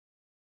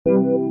I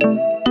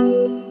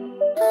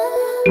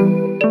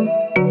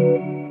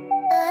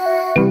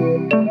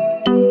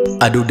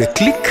do the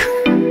click,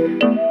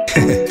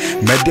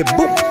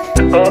 madeboom.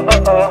 Oh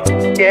oh oh,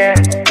 yeah,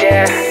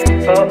 yeah.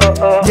 Oh oh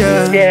oh,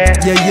 Yeah, yeah,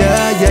 yeah,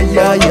 yeah, yeah,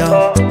 yeah, yeah.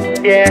 oh,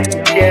 yeah,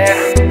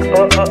 yeah.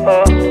 Oh oh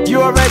oh.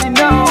 You already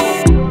know.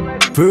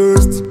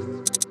 First,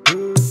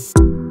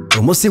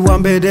 umusi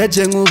wambere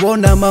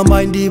ngubona my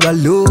mind iba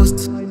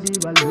lost.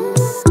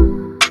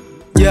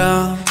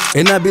 Yeah,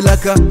 and I be like,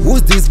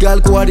 who's this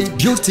girl? Quite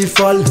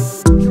beautiful.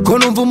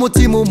 Konumva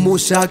umutima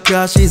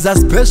umushaka. She's a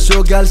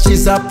special girl,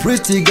 she's a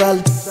pretty girl.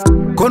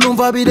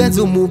 Konumva birenze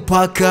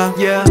umupaka.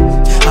 Yeah,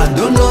 I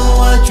don't know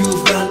what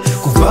you've done.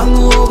 Kuva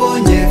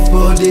nkubonye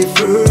for the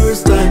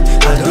first time.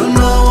 I don't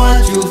know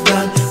what you've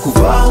done.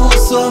 Kuva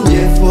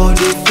usomye for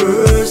the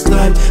first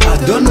time. I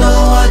don't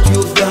know what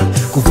you've done.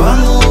 Kuva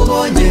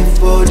nkubonye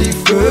for the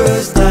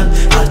first time.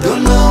 I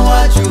don't know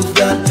what you've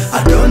done.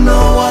 I don't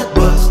know what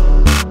was.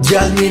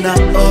 Jalmina,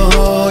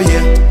 oh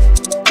yeah.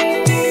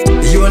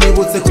 You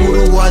unable to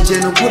kuru wanje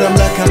no put them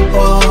like a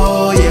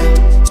oh yeah.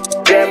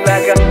 Them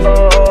like a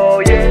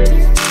oh yeah.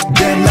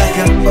 Them like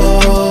a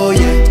oh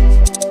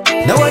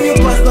yeah. Now when you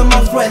pass on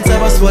my friends,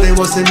 I was what they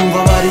was saying move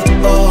about it.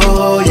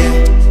 Oh yeah.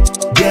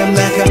 Them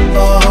like a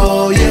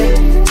oh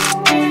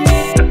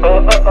yeah.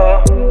 Oh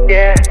oh oh,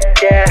 yeah,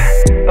 yeah.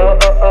 Oh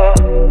oh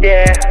oh,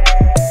 yeah.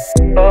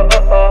 Oh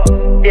oh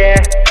oh,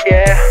 yeah,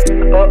 yeah.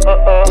 Oh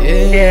oh oh,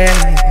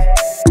 yeah.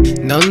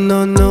 No,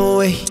 no, no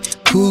way.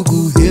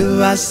 Kugu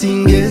here I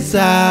sing it.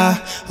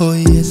 Oh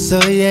yes,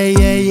 oh yeah,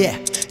 yeah, yeah.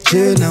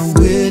 Turn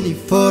away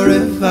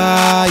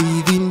forever,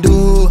 even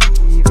though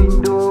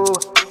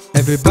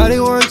everybody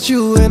wants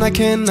you and I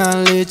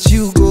cannot let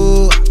you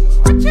go.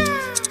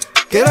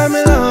 Girl, I'm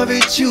in love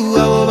with you,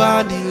 I will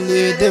body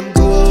let them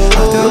go. I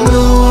don't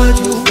know what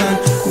you've done.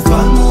 Kuva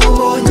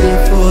nkubonye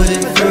for the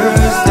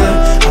first time.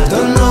 I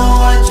don't know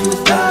what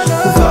you've done.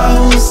 Kuva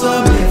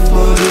usomye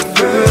for the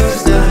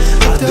first time.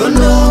 I don't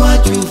know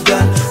what you've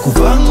done.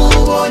 Kuva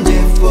nkubonye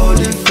for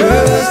the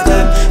first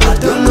time. I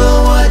don't know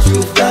what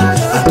you've done.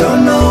 I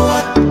don't know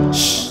what.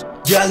 Shh,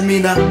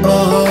 Jalmina,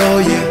 oh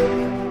yeah.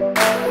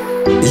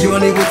 You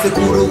unable to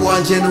kuru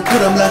wanje no put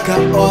them like a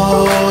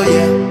oh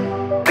yeah.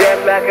 Them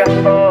like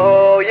a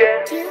oh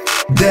yeah.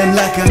 Them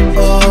like a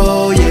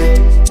oh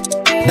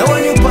yeah. Now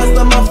when you pass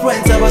on my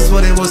friends, I was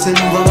what they was saying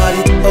move about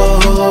it.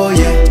 Oh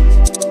yeah.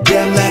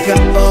 Them like a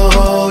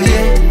oh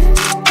yeah.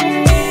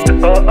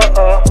 Oh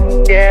oh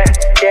oh, yeah,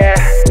 yeah.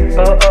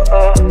 Oh oh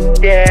oh,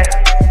 yeah.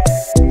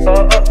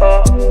 Oh oh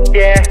oh,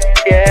 yeah,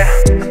 yeah.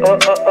 Oh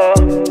oh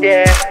oh,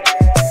 yeah.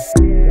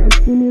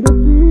 Just give me the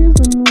peace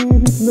and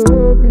need this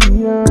loving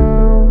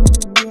now.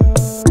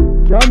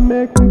 Can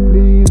make me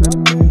please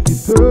and make it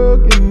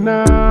talking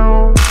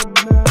now.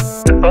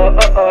 Oh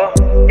oh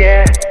oh,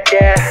 yeah.